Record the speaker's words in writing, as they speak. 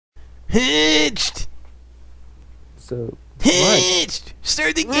Hitched! So, Hitched!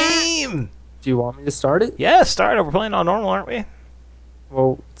 Start the game! do you want me to start it? Yeah, start it. We're playing on normal, aren't we?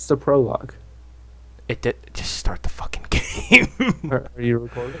 Well, it's the prologue. It did. Just start the fucking game. Are you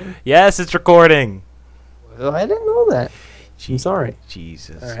recording? Yes, it's recording. Well, I didn't know that. I'm sorry.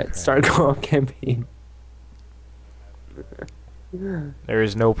 Jesus. Alright, Christ. start co-op campaign. There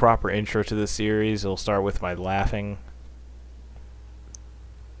is no proper intro to this series. It'll start with my laughing.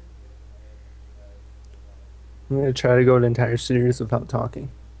 I'm going to try to go an entire series without talking.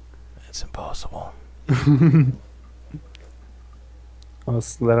 That's impossible. I'll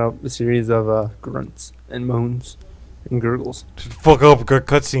let out a series of grunts and moans and gurgles. Just fuck up, good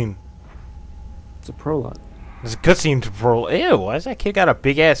cutscene. It's a prologue. There's a cutscene to roll. Ew, why does that kid got a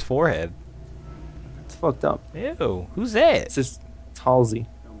big ass forehead? It's fucked up. Ew, who's that? It's just it's Halsey.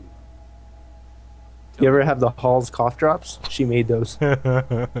 You ever have the Halls cough drops? She made those.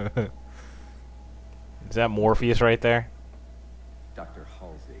 Is that Morpheus right there? Dr.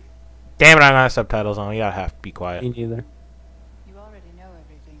 Halsey. Damn it, I don't have subtitles on. You gotta have to be quiet. Me neither. You already know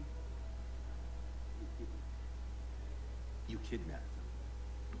everything. You kidnapped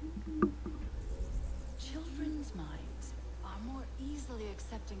them. Children's minds are more easily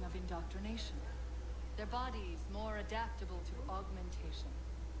accepting of indoctrination. Their bodies more adaptable to augmentation.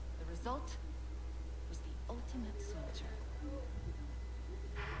 The result was the ultimate soldier.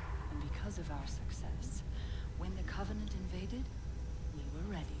 And because of our success, when the Covenant invaded, we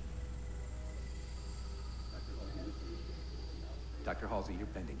were ready. Dr. Halsey, you're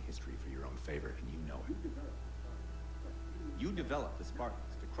bending history for your own favor, and you know it. You developed the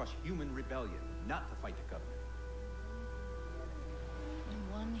Spartans to crush human rebellion, not to fight the Covenant.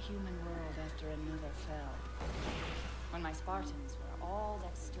 When one human world after another fell, when my Spartans were all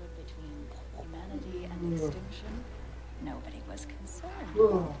that stood between humanity and extinction, nobody was concerned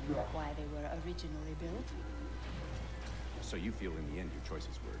why they were originally built. So you feel in the end your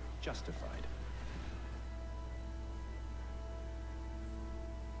choices were justified.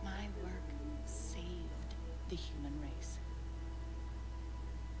 My work saved the human race.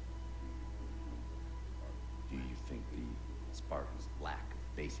 Do you think the Spartans' lack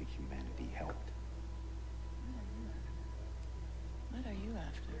of basic humanity helped? What are you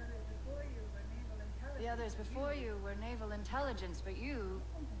after? The others before you were naval intelligence, but you're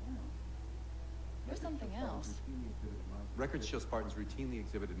something else. Records show Spartans routinely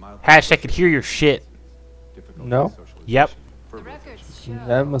exhibited mild... Hash, I could hear your shit. difficulty No? with socialization, Yep. The verbal records show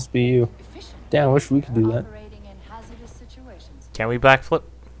That must be you. efficient Damn, I wish we could do that. operating in hazardous situations. Can we backflip?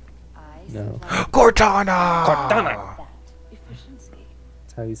 I No. supplied Cortana! that efficiency.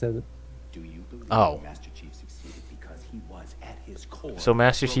 That's how you said it. Do you believe Oh. Master Chief succeeded because he was at his core? So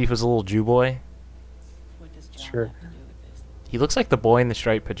Master Chief was a little Jew boy? What does John Sure. have to do with this? He looks like the boy in the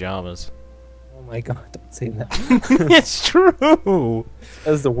striped pajamas. Oh my god, don't say that. It's true!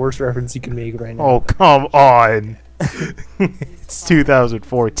 That's the worst reference you can make right now. Oh, come on! It's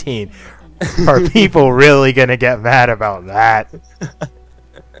 2014. Are people really gonna get mad about that?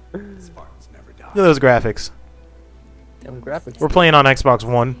 Spartans never died. Look at those graphics. Damn graphics. We're playing on Xbox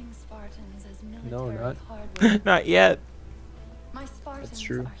One. Seeing Spartans as No, military not. hardware. Not yet. My Spartans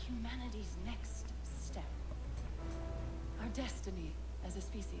true. are humanity's next step. Our destiny as a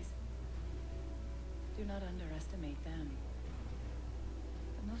species. Do not underestimate them.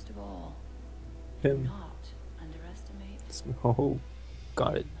 But most of all, do Him. not underestimate Oh,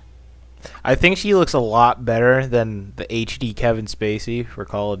 got it. I think she looks a lot better than the HD Kevin Spacey for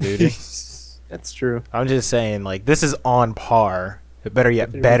Call of Duty. That's true. I'm just saying, like, this is on par. Better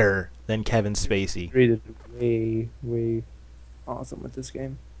yet, They're- better than Kevin Spacey. Rated way awesome with this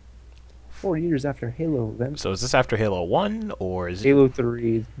game. 4 years after Halo events. So is this after Halo 1, or is it... Halo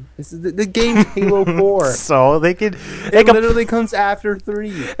 3. This is the game's Halo 4. So they could... It literally comes after 3.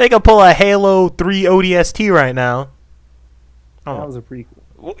 They could pull a Halo 3 ODST right now. That Oh. was a prequel.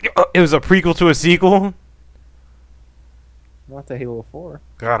 It was a prequel to a sequel? Not the Halo 4.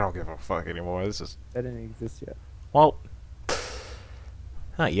 God, I don't give a fuck anymore. This is... That didn't exist yet. Well...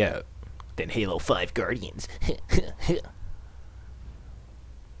 Not yet. Then Halo 5 Guardians.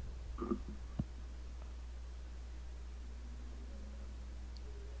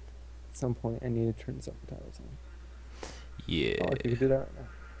 At some point, I need to turn subtitles on. Yeah. Oh, I can do that right now.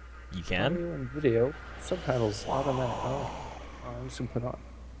 You can? Audio and video. Subtitles. Automatic. Oh, I'm just gonna put on.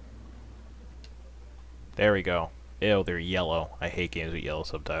 There we go. Ew, they're yellow. I hate games with yellow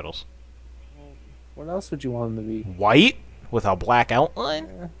subtitles. What else would you want them to be? White? With a black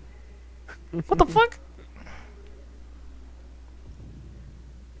outline? Eh. What the fuck?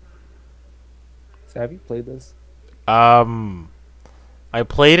 So have you played this? I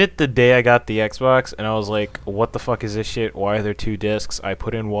played it the day I got the Xbox, and I was like, what the fuck is this shit? Why are there 2 discs? I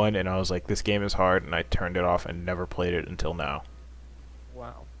put in one, and I was like, this game is hard, and I turned it off and never played it until now.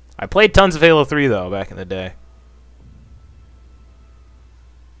 Wow. I played tons of Halo 3, though, back in the day.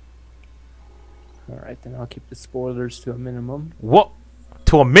 Alright, then I'll keep the spoilers to a minimum. What?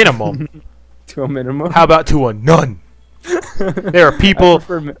 To a minimum? To a minimum. How about to a none? There are people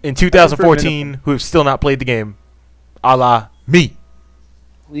in 2014 who have still not played the game. A la me.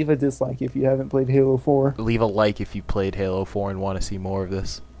 Leave a dislike if you haven't played Halo 4. Leave a like if you played Halo 4 and want to see more of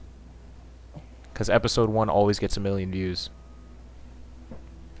this. Because episode 1 always gets 1 million views.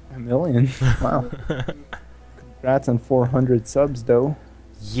 1 million? Wow. Congrats on 400 subs, though.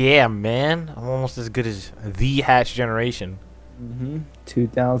 Yeah, man. I'm almost as good as the Hatch generation.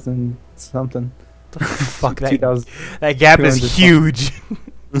 2,000 something. The fuck, that 2,000. that gap is huge.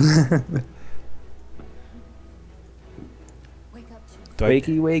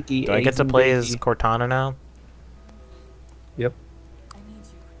 Wakey, wakey. Do I get eggs to and play as bacon. Cortana now? Yep.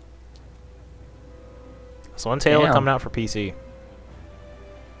 So when's Halo Damn. coming out for PC?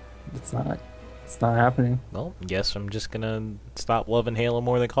 It's not. It's not happening. Well, guess I'm just gonna stop loving Halo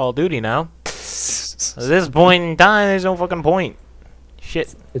more than Call of Duty now. At this point in time, there's no fucking point.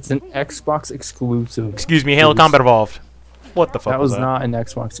 Shit. It's an Xbox exclusive. Excuse me, Halo Combat Evolved. What the fuck That was was that? not an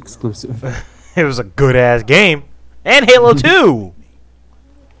Xbox exclusive. It was a good ass game. And Halo 2!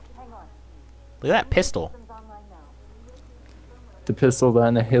 Look at that pistol. The pistol that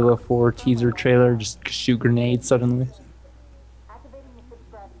in the Halo 4 teaser trailer just shoot grenades suddenly.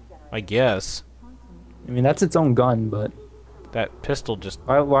 I guess. I mean, that's its own gun, but That pistol just...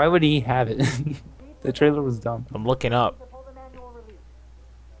 why would he have it? The trailer was dumb. I'm looking up.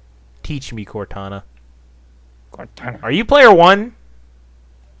 Teach me, Cortana. Are you player 1?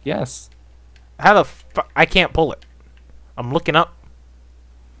 Yes. How the fu- I can't pull it. I'm looking up.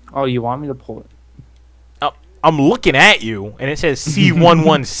 Oh, you want me to pull it? Oh, I'm looking at you, and it says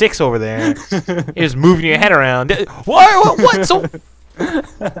C116 over there. It's moving your head around. What? So...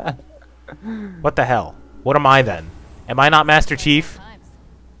 What the hell? What am I then? Am I not Master Chief?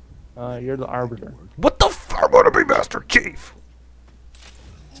 You're the Arbiter. What the f- I'm gonna be Master Chief!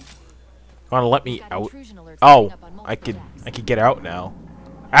 Wanna let me out? Oh, I could get out now.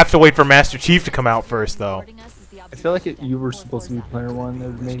 I have to wait for Master Chief to come out first, though. I feel like you were supposed to be player 1. That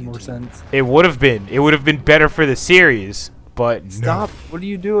would have made more sense. It would have been. It would have been better for the series, but Stop! no. What are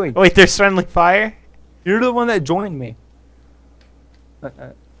you doing? Wait, there's friendly fire? You're the one that joined me.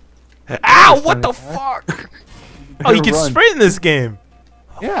 Ow! What the friendly fuck? Oh, you can Run. sprint in this game.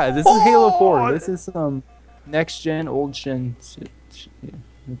 Yeah, this is Halo 4. Oh! This is next gen, old gen. Yeah,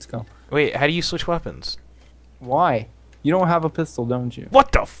 let's go. Wait, how do you switch weapons? Why? You don't have a pistol, don't you?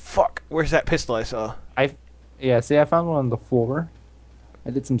 What the fuck? Where's that pistol I saw? Yeah, see, I found one on the floor.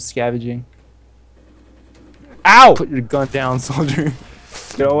 I did some scavenging. Ow! Put your gun down, soldier.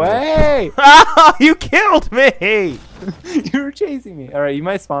 Get away! Oh, you killed me! You were chasing me. Alright, you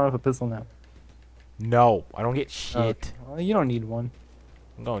might spawn with a pistol now. No, I don't get shit. Okay. Well, you don't need one.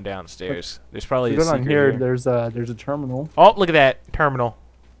 I'm going downstairs. There's probably If a you go down secret here, here. there's a terminal. Oh, look at that terminal.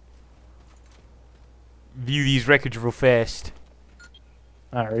 View these records real fast.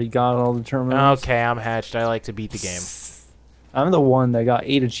 I already got all the terminals. Okay, I'm hatched. I like to beat the game. I'm the one that got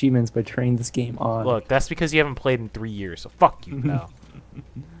 8 achievements by turning this game on. Look, that's because you haven't played in 3 years, so fuck you, pal.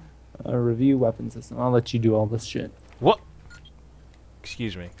 Review weapon system. I'll let you do all this shit. What?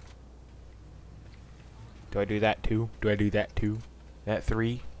 Excuse me. Do I do that too? Do I do that too? That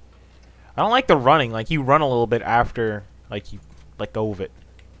 3? I don't like the running. Like, you run a little bit after, like, you let go of it.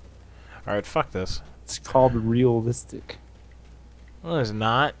 Alright, fuck this. It's called realistic. Well, it's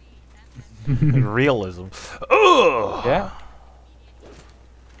not. Realism. Ugh! Yeah.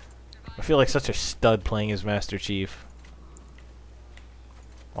 I feel like such a stud playing as Master Chief.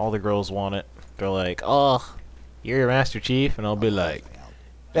 All the girls want it. They're like, oh, you're your Master Chief? And I'll be like,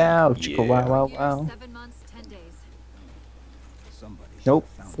 Bow, Yeah. chicka, wow, wow, wow. 7 months, 10 days. Nope.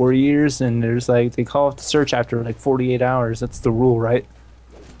 4 years, and there's like, they call it the search after like 48 hours. That's the rule, right?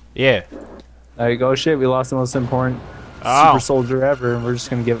 yeah. There you go. Shit, we lost the most important Oh. super soldier ever, and we're just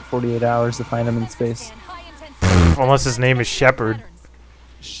gonna give it 48 hours to find him in space. Unless his name is Shepard.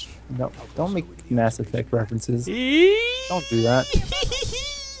 Shh, no, don't make Mass Effect references. Don't do that.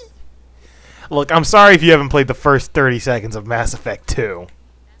 Look, I'm sorry if you haven't played the first 30 seconds of Mass Effect 2.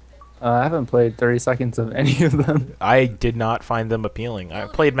 I haven't played 30 seconds of any of them. I did not find them appealing. I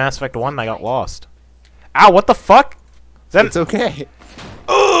played Mass Effect 1 and I got lost. Ow, what the fuck? Is that It's okay.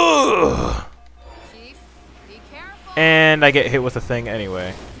 Ugh! Chief, be careful. And I get hit with a thing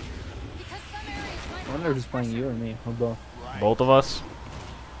anyway. Because some areas might I wonder who's playing you or me, or both. Both of us?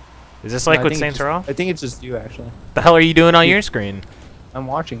 Is this like No, I with think Saints it's Row? just- I think it's just you actually. The hell are you doing on your screen? I'm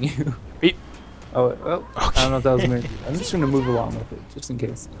watching you. Eep. Oh, well, I don't know if that was me. I'm just gonna move along with it, just in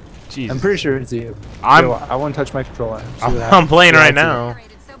case. Jesus. I'm pretty sure it's you. I'm- So, I won't touch my controller. See I'm, what I'm happens. playing Yeah, right it's you. now.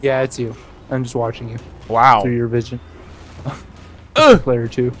 Yeah, it's you. I'm just watching you Wow. through your vision. Ugh. Player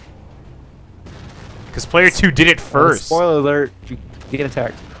 2. Because player 2 did it first. Spoiler alert, you get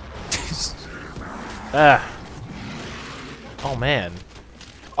attacked. Ah. Oh man.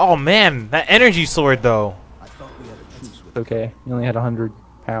 Oh man, that energy sword though. Okay, you only had 100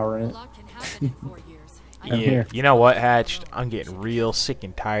 power in it. lot can happen in 4 years. I'm here. You know what, Hatched? I'm getting real sick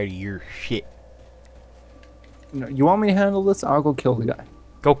and tired of your shit. No, you want me to handle this? I'll go kill the guy.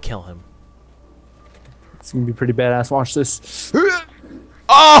 Go kill him. It's gonna be pretty badass. Watch this.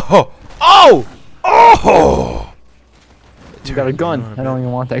 Oh! Oh! Oh! You got a gun. I don't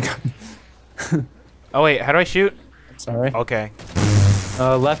even want that gun. Oh wait, how do I shoot? Sorry. Okay.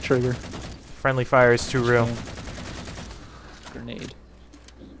 Left trigger. Friendly fire is too real. Grenade.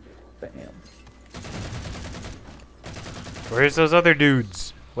 Bam. Where's those other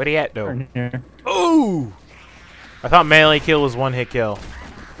dudes? Where they at though? Turn here. Ooh! I thought melee kill was one hit kill.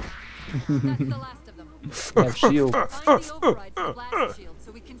 That's the last of them. They have shield. Find the override for the blast shield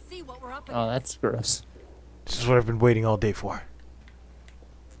so we can see what we're up Oh, against. that's gross. This is what I've been waiting all day for.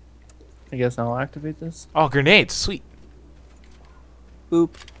 I guess I'll activate this. Oh, grenades, sweet. Boop.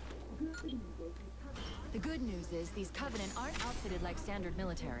 The good news is these Covenant aren't outfitted like standard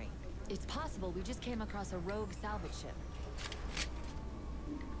military. It's possible we just came across a rogue salvage ship.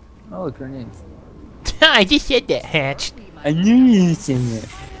 Oh, grenades. I just said that, Hatched. I knew you seen it.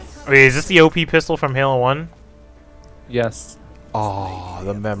 Wait, is this the OP pistol from Halo 1? Yes. Oh,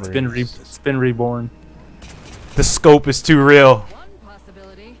 the memory. It's been reborn. The scope is too real. One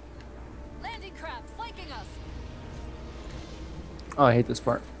possibility. Landing craft flanking us. Oh, I hate this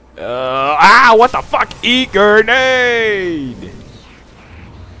part. What the fuck? Eat grenade!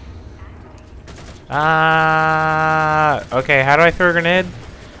 Okay, how do I throw a grenade?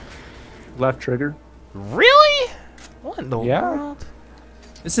 Left trigger. Really? What in the Yeah. world?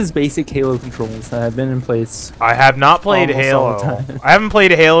 This is basic Halo controls that have been in place. I have not played Almost all the Halo. time. I haven't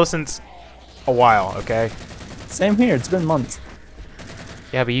played Halo since a while, okay? Same here. It's been months.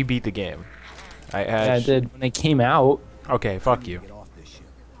 Yeah, but you beat the game. Yeah, I did when they came out. Okay, fuck you.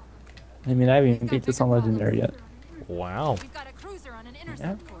 I mean, I haven't even beat this on Legendary yet. Wow. We've got a cruiser on an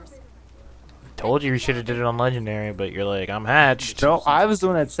intercept course. Told you should have did it on Legendary, but you're like, I'm hatched. No, I was the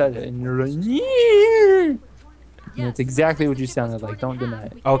one that said it, and you're like, yeah. And that's exactly what you sounded like. Don't deny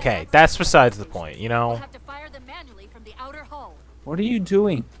it. Okay, that's besides the point, you We'll know? have to fire them manually from the outer hull. What are you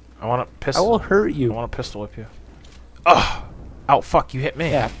doing? I want to I pistol. will hurt I you. want to pistol whip you. Ugh! Oh, fuck, you hit me.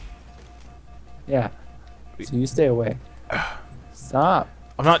 Yeah. Yeah. So you stay away. Stop.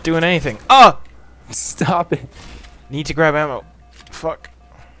 I'm not doing anything. Ah! Stop it. Need to grab ammo. Fuck.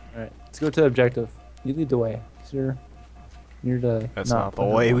 Alright, let's go to the objective. You lead the way. You're the. That's not the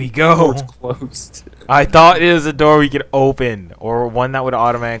way we go. Door's closed. I thought it was a door we could open, or one that would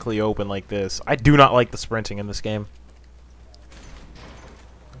automatically open like this. I do not like the sprinting in this game.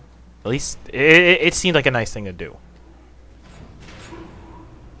 At least, it seemed like a nice thing to do.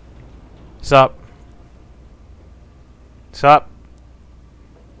 Sup? Sup?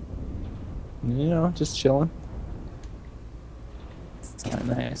 You know, just chilling. It's kind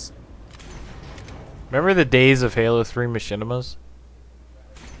of nice. Remember the days of Halo 3 machinimas?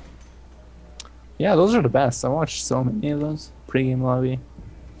 Yeah, those are the best. I watched so many of those. Pre-game lobby.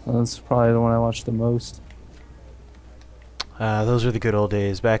 That's probably the one I watched the most. Those were the good old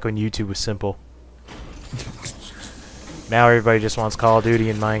days, back when YouTube was simple. Now everybody just wants Call of Duty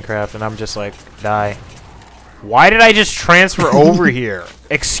and Minecraft, and I'm just like, die. Why did I just transfer over here?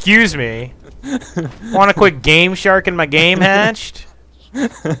 Excuse me. Want a quick Game Shark in my game hatched?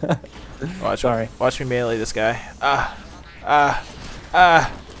 Sorry. Watch me melee this guy.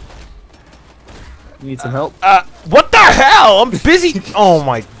 You need some help? What the hell? I'm busy. Oh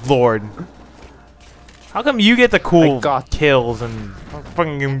my lord. How come you get the cool kills and I'm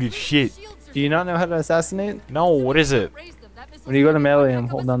fucking gonna get shit? Do you not know how to assassinate? No, what is it? When you go to melee and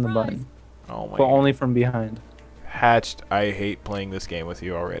hold down the button. Oh my But god. only from behind. Hatched, I hate playing this game with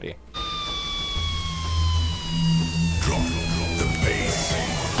you already.